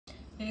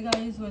Hey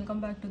guys, welcome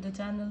back to the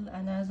channel,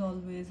 and as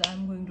always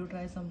I'm going to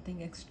try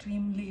something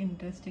extremely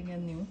interesting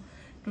and new.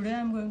 Today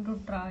I'm going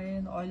to try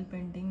an oil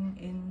painting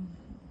in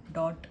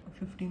dot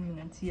 15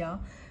 minutes. Yeah,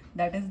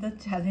 that is the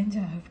challenge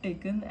I have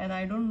taken, and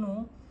I don't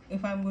know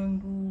if I'm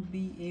going to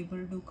be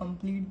able to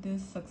complete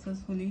this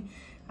successfully.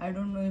 I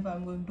don't know if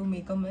I'm going to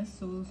make a mess,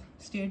 so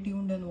stay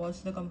tuned and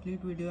watch the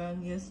complete video,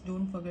 and yes,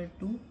 don't forget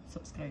to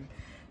subscribe.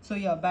 So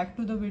yeah, back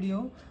to the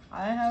video.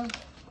 I have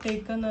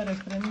taken a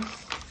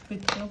reference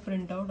picture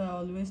printout. I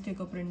always take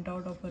a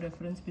printout of a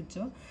reference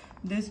picture.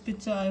 This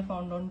picture I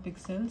found on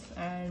Pixels,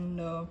 and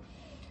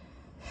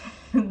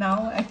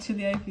now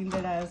actually I feel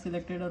that I have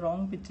selected a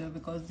wrong picture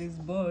because these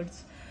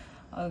birds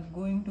are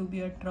going to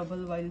be a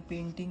trouble while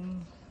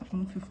painting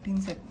in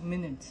 15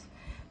 minutes.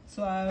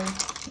 So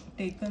I've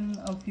taken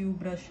a few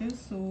brushes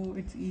so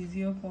it's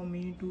easier for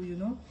me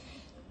to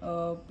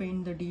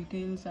paint the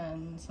details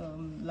and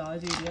some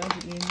large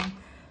areas in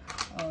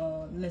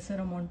lesser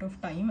amount of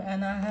time.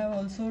 And I have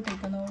also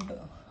taken out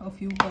a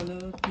few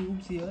color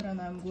tubes here, and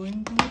I'm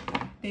going to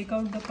take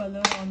out the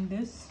color on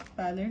this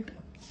palette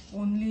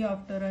only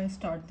after I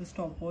start the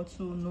stopwatch,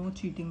 so no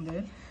cheating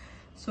there.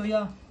 So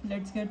yeah,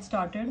 let's get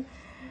started.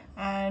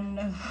 And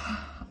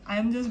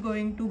I'm just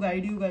going to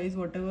guide you guys.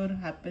 Whatever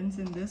happens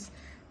in this,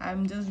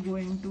 I'm just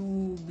going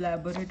to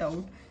blabber it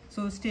out.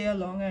 So stay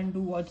along and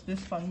do watch this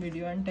fun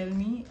video and tell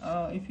me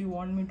if you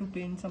want me to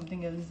paint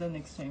something else the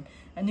next time,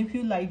 and if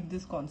you like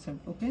this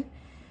concept.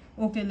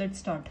 Okay, let's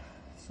start.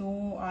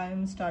 So I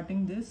am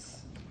starting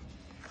this,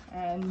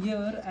 and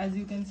here as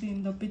you can see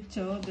in the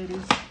picture there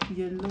is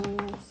yellow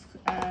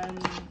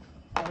and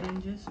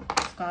oranges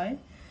sky.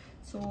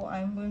 So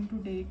I'm going to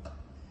take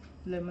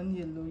lemon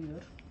yellow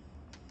here.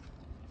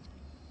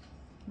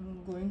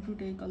 I'm going to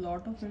take a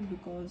lot of it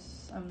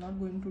because I'm not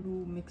going to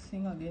do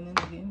mixing again and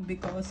again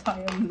because I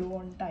am low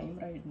on time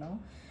right now.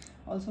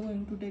 Also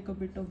going to take a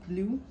bit of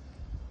blue,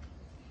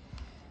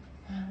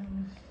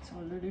 and it's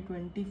already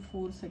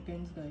 24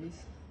 seconds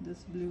guys.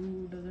 This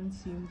blue doesn't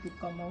seem to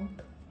come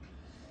out.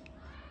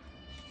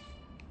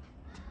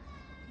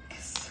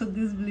 So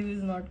this blue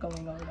is not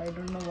coming out. I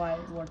don't know why,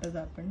 what has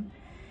happened,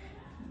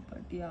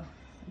 but yeah,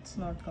 it's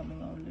not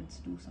coming out. Let's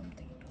do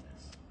something to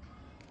this.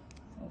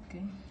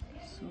 Okay,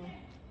 so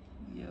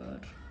here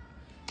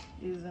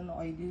is an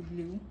oily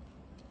blue.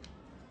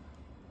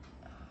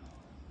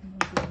 I'm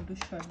going to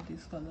shut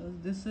these colors.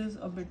 This is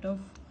a bit of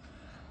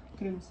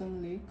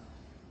crimson lake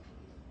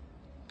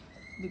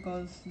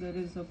because there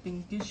is a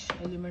pinkish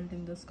element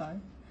in the sky.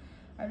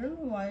 I don't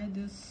know why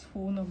this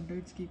phone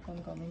updates keep on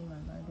coming,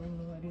 man. I don't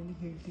know, I really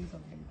hate these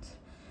updates.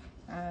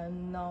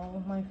 And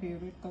now my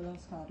favorite color,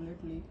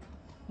 Scarlet Lake.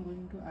 I'm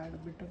going to add a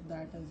bit of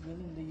that as well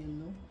in the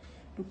yellow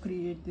to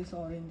create this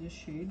orange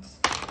shades.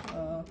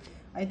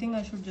 I think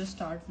I should just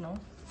start now.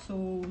 So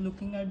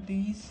looking at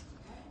these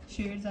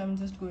shades, I'm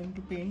just going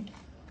to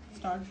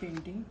start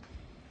painting.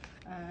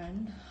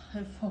 And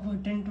I've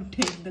forgotten to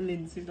take the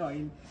linseed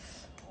oil.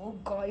 Oh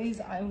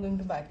guys, I'm going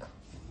to back.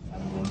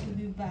 I'm going to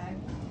be back.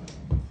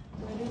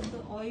 Where is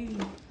the oil?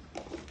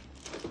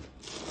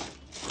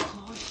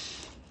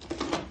 Gosh,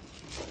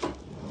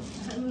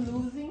 I'm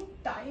losing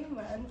time,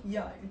 man.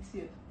 Yeah, it's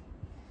here.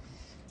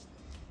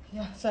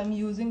 Yeah, so I'm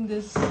using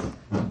this.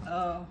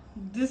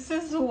 This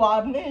is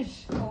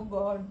varnish. Oh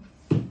god,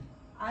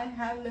 I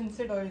have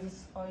linseed oil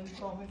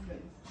promise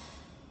guys.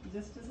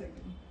 Just a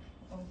second.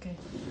 Okay,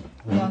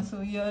 yeah,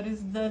 so here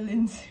is the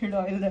linseed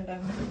oil that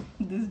I'm.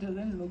 This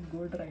doesn't look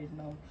good right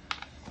now.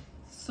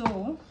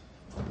 So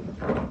let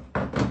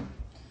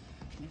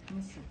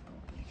me sit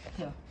properly.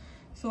 Yeah,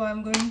 so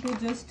I'm going to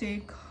just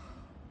take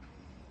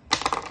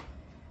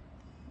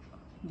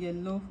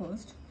yellow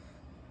first.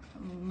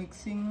 I'm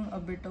mixing a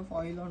bit of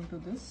oil onto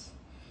this,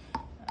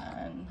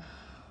 and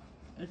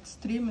it's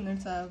 3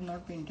 minutes. I have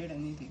not painted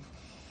anything.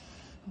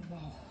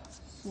 Wow.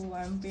 So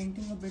I'm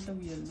painting a bit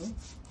of yellow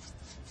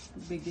to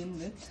begin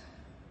with,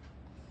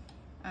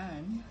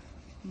 and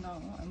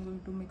now I'm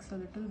going to mix a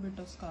little bit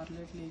of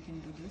Scarlet Lake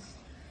into this.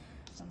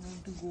 I'm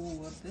going to go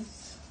over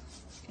this.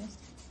 Okay,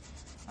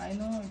 I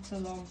know it's a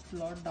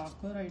lot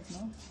darker right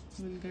now.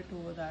 We'll get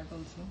over that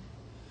also.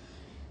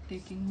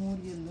 Taking more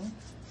yellow,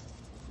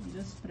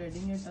 just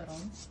spreading it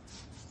around.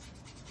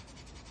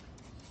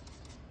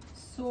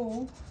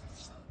 So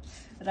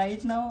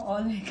right now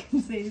all I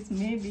can say is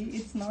maybe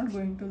it's not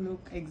going to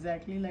look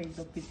exactly like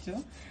the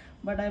picture,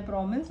 but I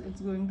promise it's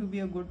going to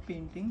be a good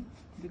painting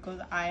because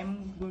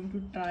I'm going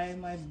to try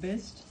my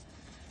best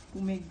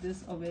to make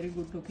this a very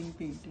good looking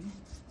painting.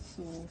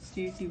 So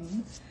stay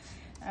tuned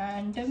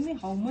and tell me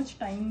how much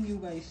time you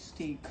guys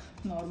take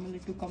normally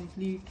to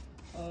complete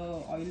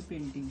oil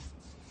painting,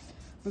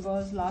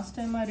 because last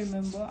time I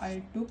remember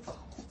I took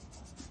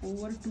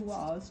over 2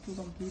 hours to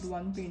complete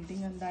one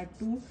painting, and that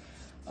too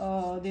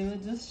they were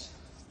just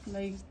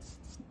like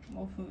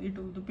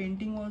the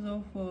painting was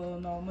of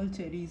normal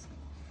cherries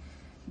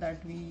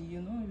that we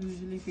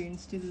usually paint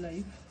still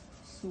life.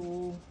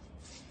 So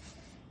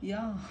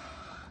yeah.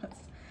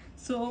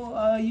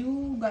 So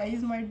you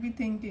guys might be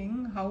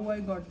thinking how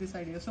I got this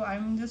idea. So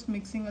I'm just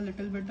mixing a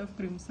little bit of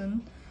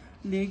crimson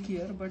lake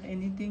here, but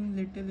anything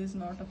little is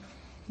not a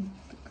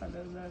the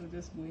colors are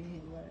just going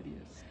haywire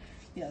here.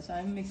 Yeah, so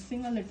I'm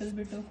mixing a little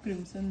bit of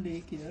crimson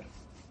lake here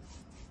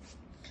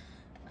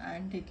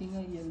and taking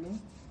a yellow,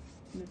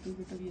 little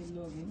bit of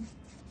yellow again.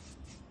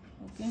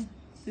 Okay,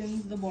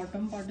 since the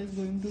bottom part is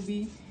going to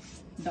be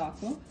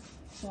darker,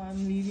 so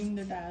I'm leaving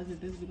that as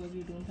it is because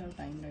we don't have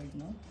time right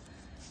now.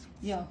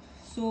 Yeah,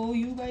 so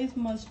you guys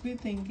must be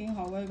thinking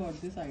how I got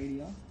this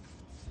idea.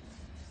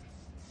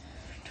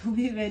 To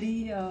be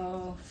very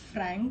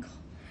frank,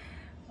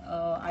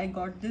 I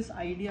got this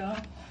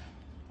idea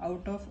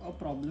out of a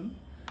problem.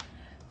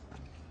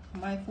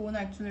 My phone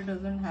actually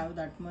doesn't have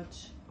that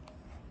much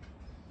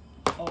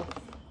of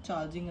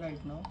charging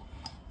right now,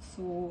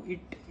 so it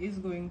is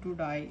going to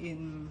die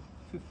in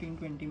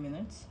 15-20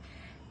 minutes,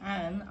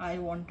 and I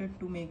wanted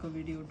to make a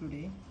video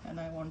today and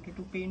I wanted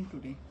to paint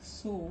today.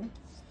 So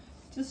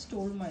just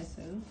told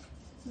myself,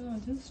 you know,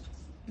 just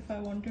if I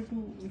want to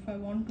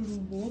do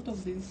both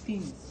of these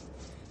things,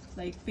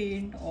 like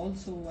paint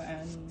also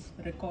and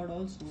record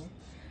also,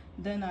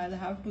 then I'll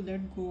have to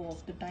let go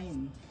of the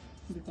time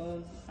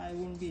because I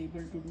won't be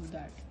able to do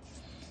that.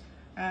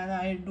 And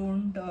I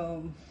don't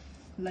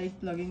like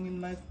plugging in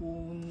my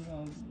phone.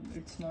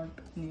 It's not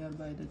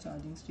nearby, the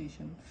charging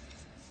station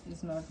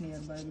is not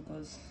nearby,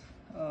 because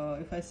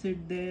if I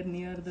sit there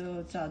near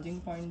the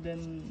charging point,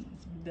 then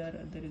there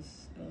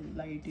is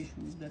light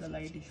issues. There are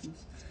light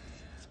issues.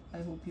 I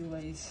hope you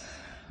guys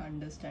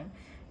understand.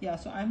 Yeah,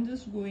 so I'm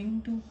just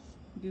going to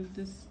give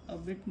this a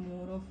bit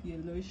more of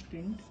yellowish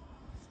tint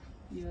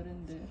here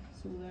and there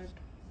so that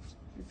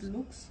it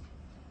looks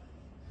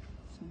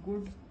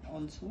good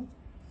also,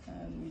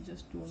 and we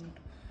just don't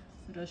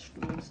rush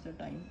towards the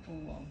time.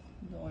 Oh wow,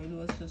 the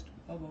oil was just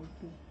about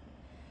to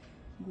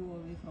go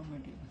away from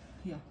it.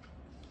 Yeah,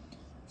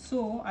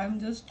 so I'm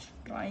just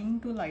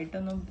trying to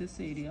lighten up this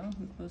area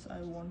because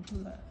I want to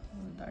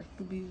that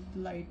to be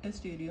the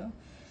lightest area,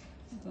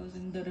 because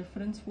in the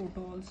reference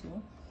photo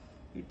also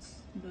it's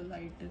the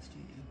lightest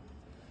area.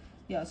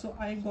 Yeah, so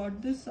I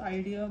got this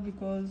idea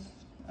because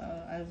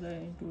as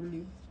I told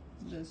you,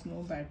 there's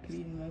no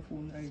battery in my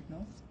phone right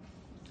now.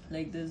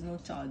 Like, there's no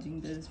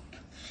charging, there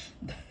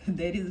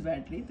is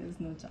battery, there's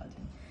no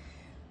charging.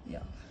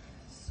 Yeah,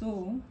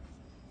 so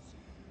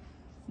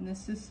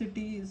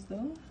necessity is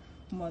the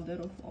mother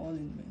of all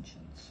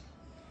inventions.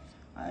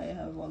 I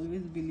have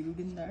always believed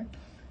in that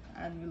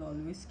and will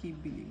always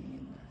keep believing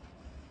in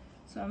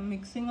that. So I'm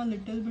mixing a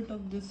little bit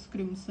of this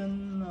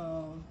crimson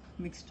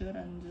mixture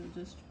and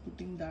just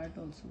putting that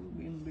also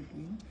in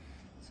between,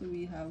 so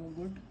we have a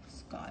good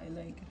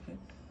sky-like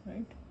effect,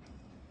 right?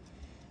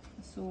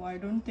 So I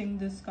don't think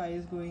this sky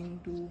is going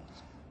to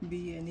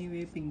be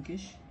anyway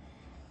pinkish,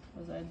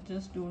 because I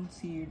just don't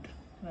see it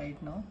right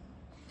now.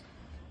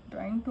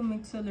 Trying to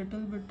mix a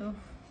little bit of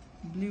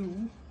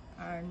blue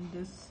and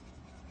this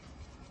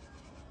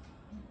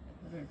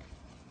red,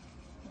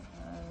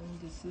 and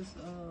this is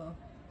a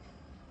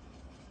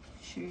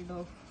shade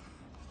of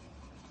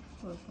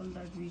purple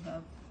that we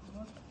have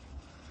got,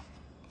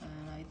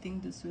 and I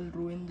think this will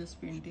ruin this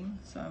painting,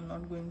 so I'm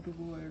not going to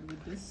go ahead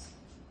with this.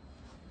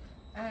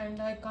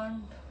 And I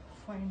can't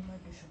find my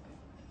tissue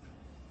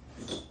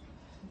paper.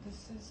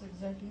 This is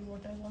exactly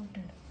what I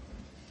wanted.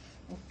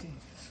 Okay,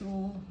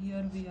 so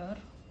here we are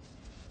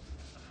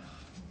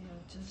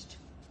just,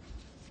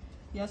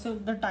 yeah, so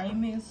the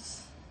time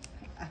is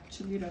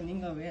actually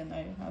running away and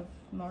I have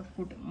not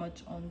put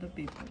much on the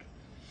paper.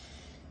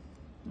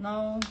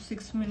 Now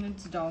 6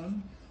 minutes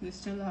down, we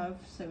still have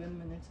 7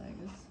 minutes, I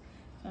guess.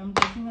 So I'm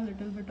taking a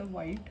little bit of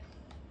white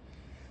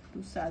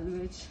to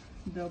salvage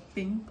the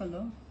pink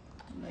color,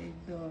 like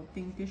the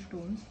pinkish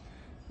tones.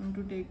 I'm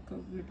going to take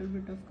a little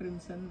bit of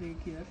crimson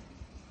lake here.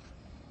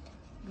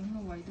 Don't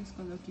know why this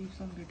color keeps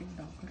on getting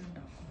darker and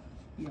darker.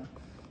 Yeah,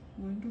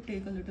 I'm going to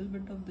take a little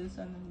bit of this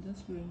and I'm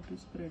just going to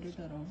spread it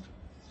around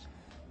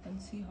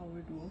and see how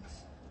it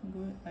works.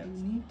 I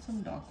need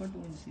some darker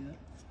tones here,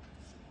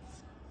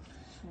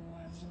 so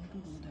I'm going to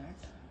do that.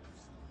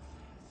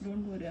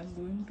 Don't worry, I'm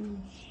going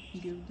to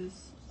give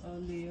this a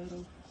layer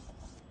of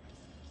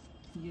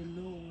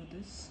yellow over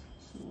this,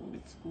 so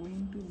it's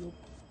going to look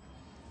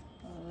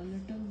a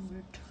little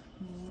bit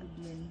more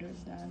blended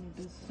than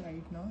it is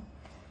right now.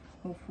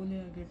 Hopefully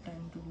I get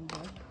time to do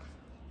that.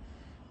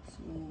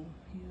 So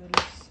here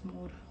is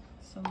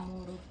some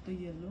more of the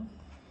yellow.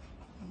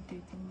 I'm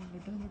taking a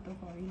little bit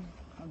of oil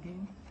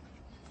again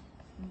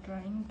and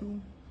trying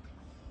to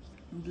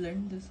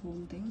blend this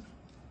whole thing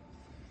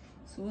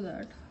so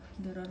that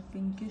there are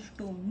pinkish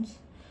tones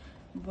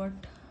but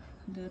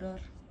there are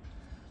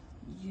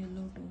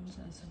yellow tones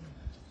as well.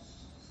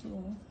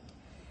 So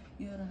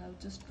here I have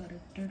just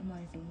corrected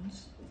my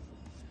tones,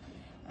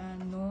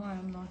 and no, I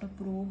am not a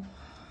pro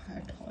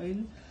at oil,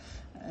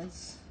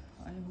 as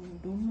I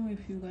don't know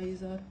if you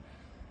guys are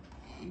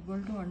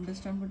able to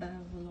understand, but I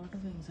have a lot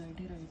of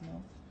anxiety right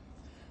now.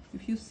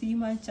 If you see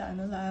my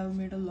channel, I have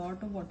made a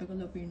lot of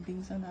watercolor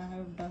paintings and I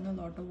have done a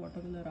lot of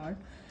watercolor art,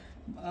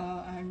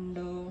 and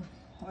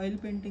oil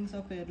paintings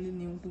are fairly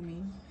new to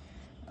me.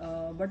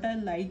 but I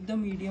like the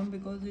medium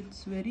because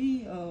it's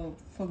very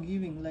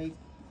forgiving. Like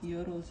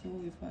here also,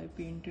 if I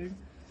painted,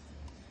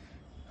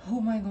 oh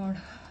my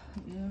god,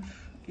 we are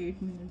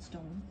 8 minutes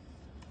down.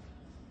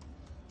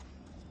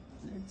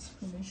 Let's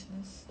finish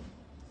this.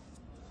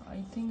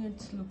 I think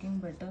it's looking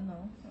better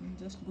now. I'm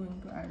just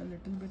going to add a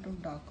little bit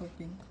of darker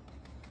pink.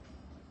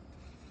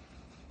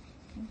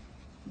 Okay.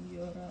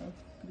 Here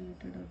I've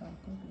created a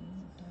darker pink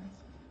with that.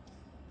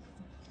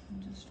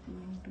 I'm just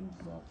going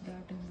to drop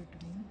that in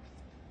between.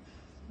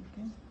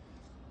 Okay.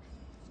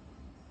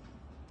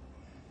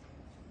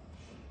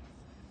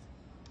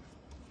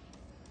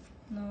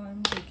 Now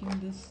I'm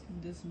taking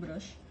this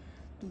brush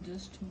to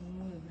just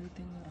move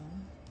everything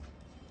around.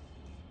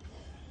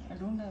 I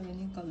don't have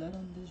any color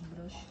on this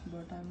brush,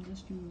 but I'm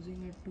just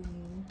using it to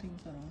move things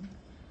around,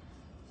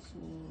 so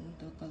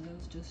the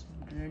colors just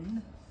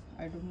blend.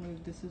 I don't know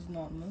if this is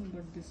normal,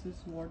 but this is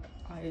what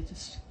I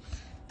just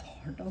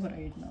thought of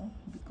right now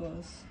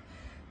because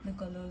the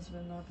colors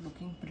were not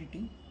looking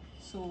pretty.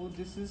 So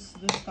this is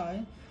the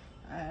sky,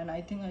 and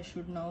I think I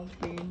should now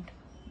paint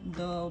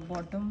the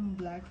bottom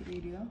black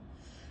area.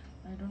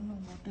 I don't know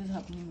what is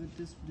happening with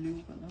this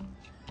blue color.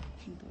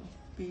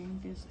 The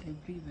paint is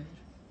everywhere.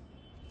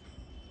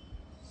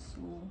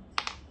 So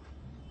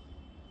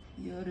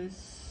here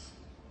is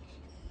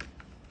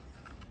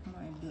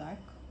my black.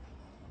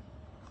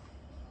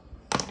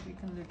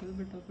 Take a little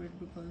bit of it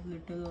because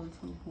little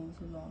also goes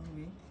a long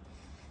way.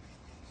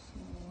 So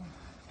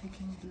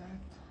taking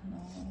black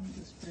now, I'm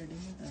just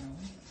spreading it around.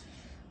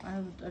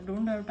 I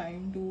don't have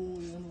time to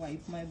even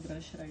wipe my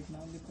brush right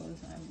now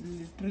because I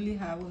literally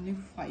have only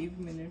 5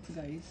 minutes,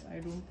 guys. I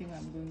don't think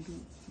I'm going to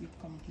be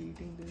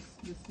completing this.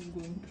 This is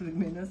going to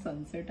remain a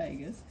sunset, I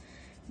guess,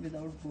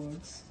 without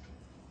birds.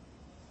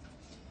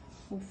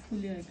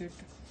 Hopefully I get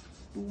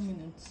 2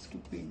 minutes to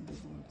paint the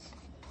birds,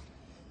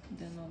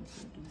 then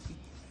also it will be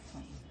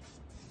fine.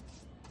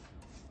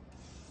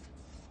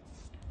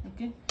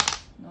 Okay,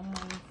 now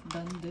I've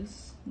done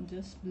this,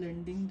 just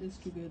blending this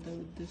together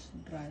with this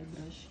dry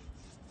brush.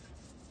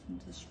 I'm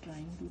just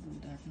trying to do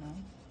that now.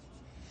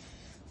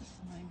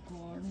 Oh my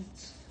god,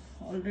 it's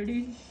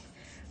already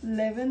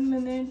 11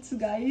 minutes,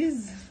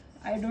 guys.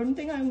 I don't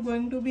think I'm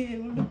going to be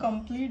able to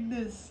complete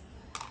this.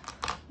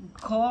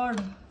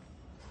 God.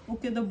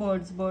 Okay, the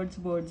birds.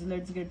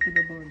 Let's get to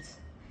the birds.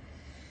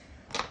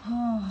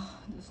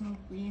 There's no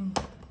queen.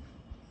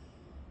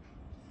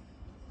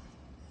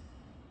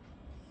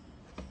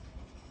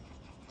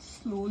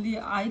 Slowly,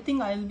 I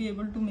think I'll be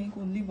able to make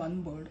only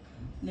one bird.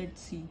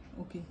 Let's see.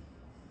 Okay.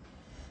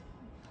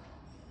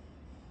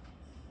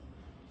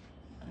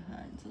 My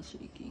hands are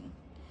shaking.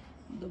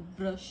 The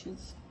brush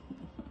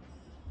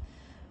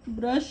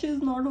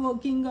is not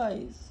working,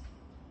 guys.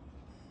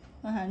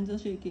 My hands are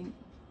shaking.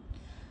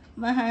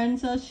 My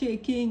hands are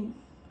shaking.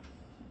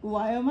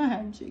 Why are my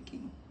hands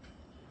shaking?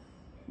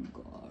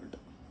 God,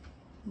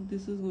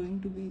 this is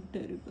going to be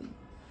terrible.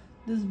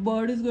 This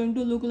bird is going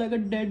to look like a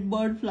dead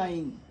bird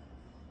flying.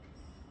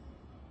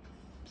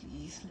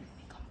 Please let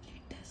me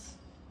complete this.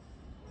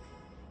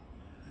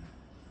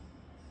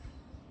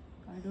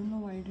 I don't know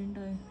why didn't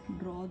I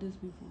draw this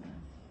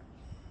beforehand.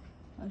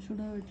 I should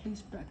have at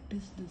least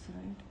practiced this,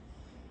 right?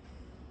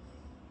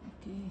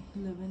 Okay,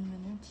 11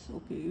 minutes.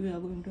 Okay, we are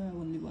going to have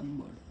only one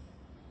bird.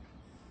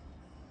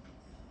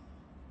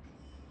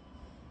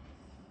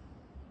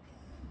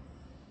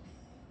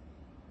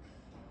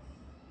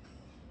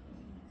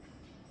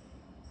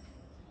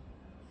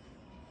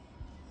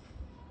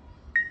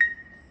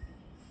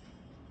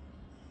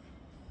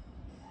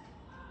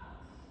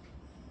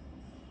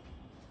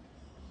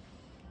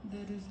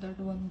 There is that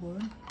one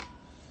bird.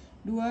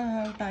 Do I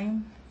have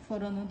time for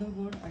another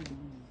bird? I don't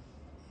know.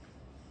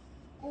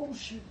 Oh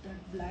shit,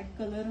 that black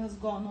color has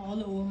gone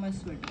all over my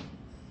sweater.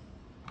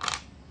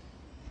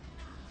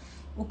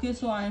 Okay,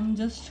 so I'm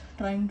just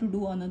trying to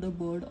do another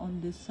bird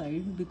on this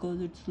side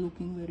because it's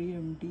looking very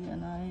empty,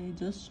 and I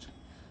just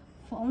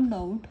found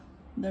out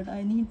that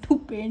I need to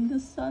paint the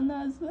sun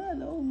as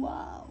well. Oh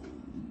wow.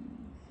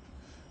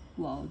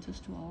 Wow,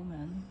 just wow,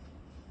 man.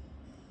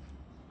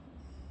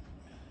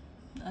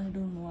 I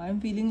don't know.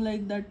 I'm feeling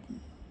like that,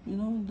 you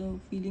know, the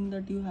feeling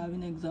that you have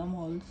in exam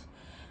halls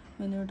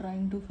when you're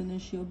trying to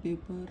finish your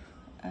paper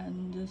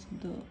and just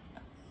the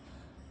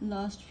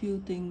last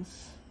few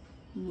things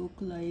look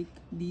like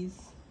these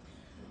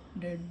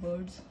dead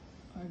birds.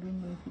 I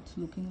don't know if it's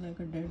looking like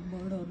a dead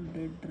bird or a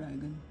dead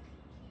dragon.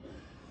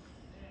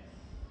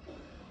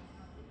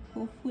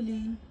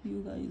 Hopefully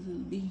you guys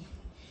will be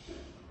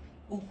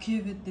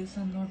okay with this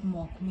and not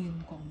mock me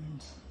in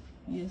comments.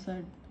 Yes,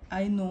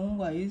 I know,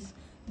 guys,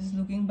 this is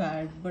looking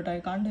bad, but I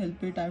can't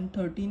help it. I'm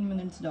 13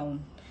 minutes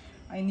down.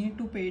 I need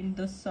to paint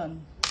the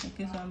sun.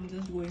 Okay, so I'm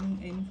just going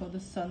in for the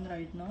sun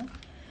right now,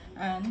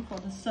 and for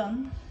the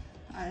sun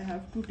I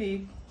have to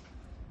take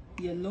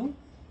yellow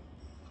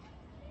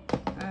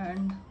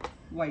and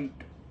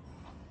white.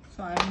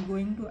 So I'm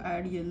going to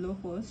add yellow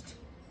first,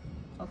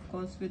 of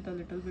course with a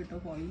little bit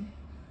of oil,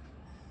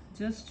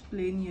 just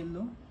plain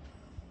yellow.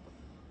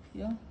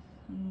 Yeah,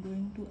 I'm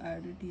going to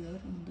add it here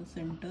in the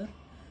center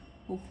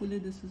Hopefully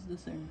this is the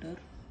center.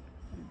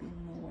 I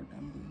don't know what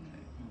I'm doing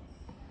right now.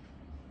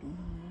 Don't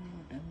know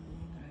what I'm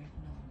doing right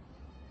now.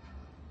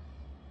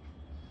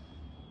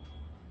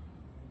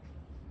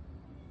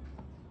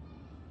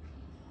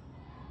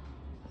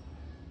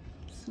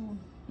 So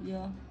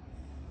yeah,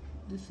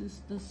 this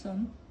is the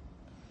sun.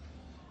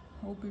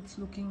 Hope it's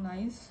looking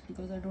nice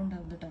because I don't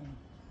have the time.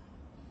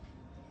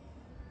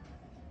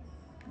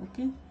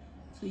 Okay,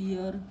 so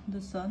here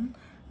the sun,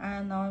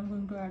 and now I'm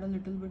going to add a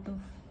little bit of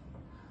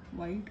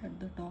white at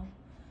the top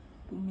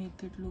to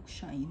make it look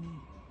shiny.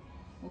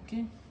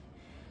 Okay,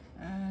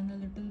 and a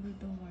little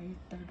bit of white,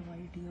 that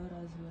white here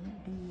as well,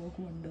 it will work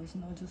wonders.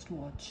 Now just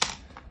watch.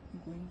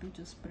 I'm going to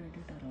just spread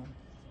it around.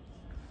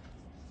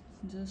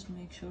 Just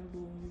make sure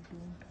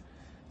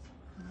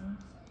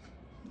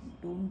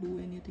don't do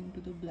anything to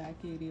the black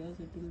areas.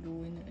 It will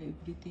ruin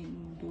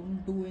everything.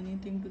 Don't do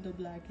anything to the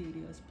black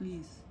areas,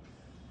 please.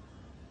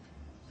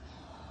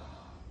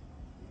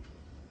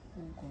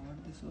 Oh god,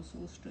 this was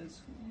so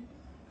stressful.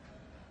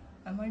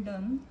 Am I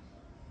done?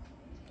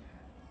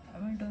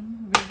 Am I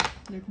done? Wait,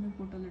 let me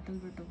put a little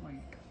bit of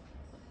white.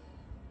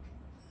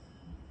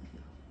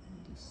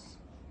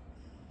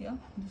 Yeah,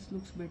 this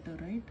looks better,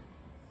 right?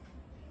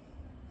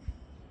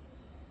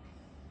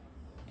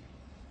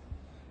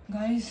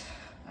 Guys,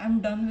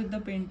 I'm done with the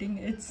painting.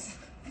 It's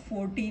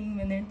 14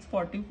 minutes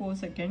 44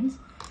 seconds.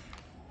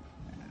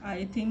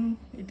 I think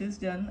it is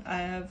done. I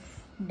have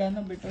done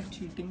a bit of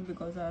cheating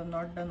because I have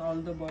not done all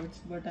the birds,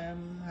 but I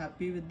am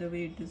happy with the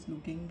way it is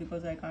looking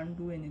because I can't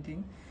do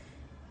anything.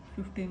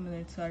 15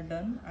 minutes are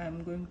done. I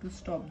am going to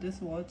stop this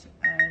watch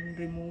and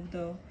remove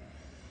the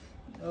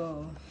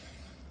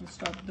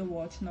stop the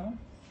watch now.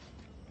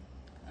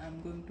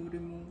 I'm going to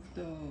remove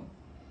the,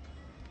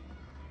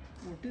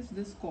 what is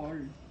this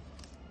called,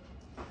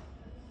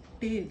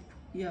 tape.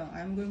 Yeah,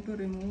 I'm going to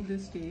remove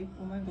this tape.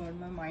 Oh my god,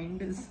 my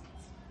mind is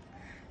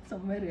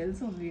somewhere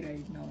else only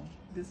right now.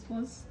 This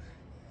was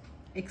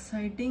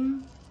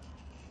exciting,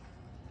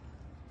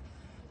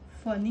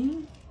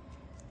 funny,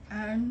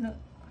 and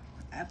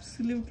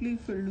absolutely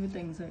filled with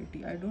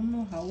anxiety. I don't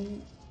know how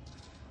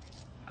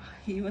I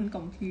even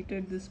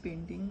completed this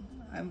painting.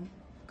 I'm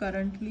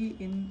currently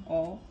in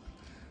awe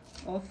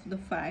of the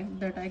fact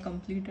that I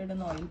completed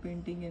an oil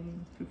painting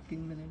in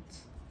 15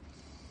 minutes.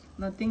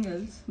 Nothing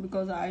else,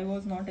 because I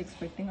was not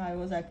expecting. I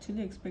was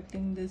actually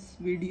expecting this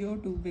video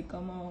to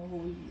become a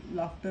whole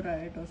laughter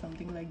riot or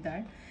something like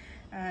that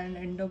and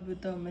end up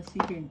with a messy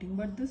painting.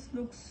 But this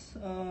looks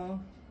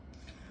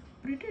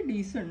pretty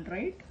decent,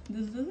 right?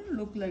 This doesn't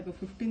look like a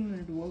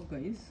 15-minute work,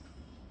 guys.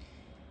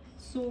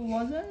 So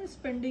was I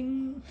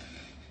spending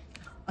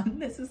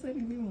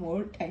unnecessarily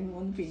more time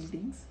on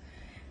paintings?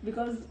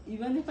 Because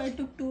even if I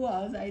took 2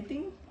 hours, I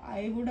think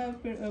I would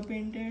have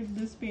painted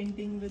this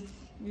painting with,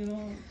 you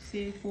know,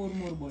 say 4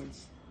 more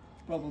birds,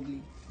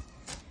 probably.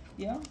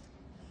 Yeah,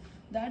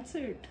 that's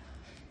it.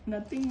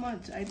 Nothing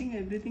much. I think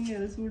everything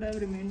else would have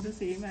remained the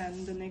same,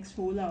 and the next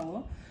whole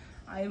hour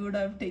I would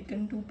have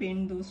taken to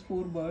paint those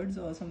 4 birds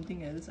or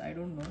something else. I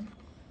don't know.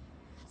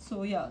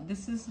 So yeah,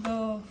 this is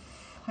the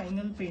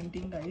final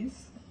painting,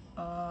 guys.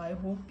 I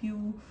hope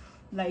you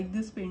like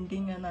this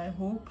painting, and I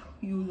hope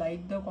you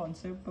like the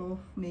concept of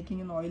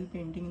making an oil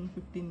painting in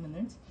 15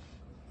 minutes.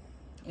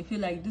 If you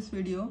like this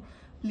video,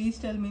 please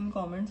tell me in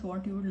comments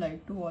what you would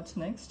like to watch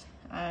next,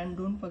 and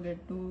don't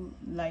forget to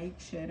like,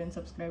 share and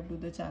subscribe to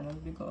the channel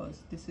because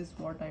this is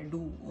what I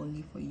do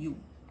only for you.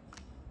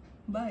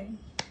 Bye.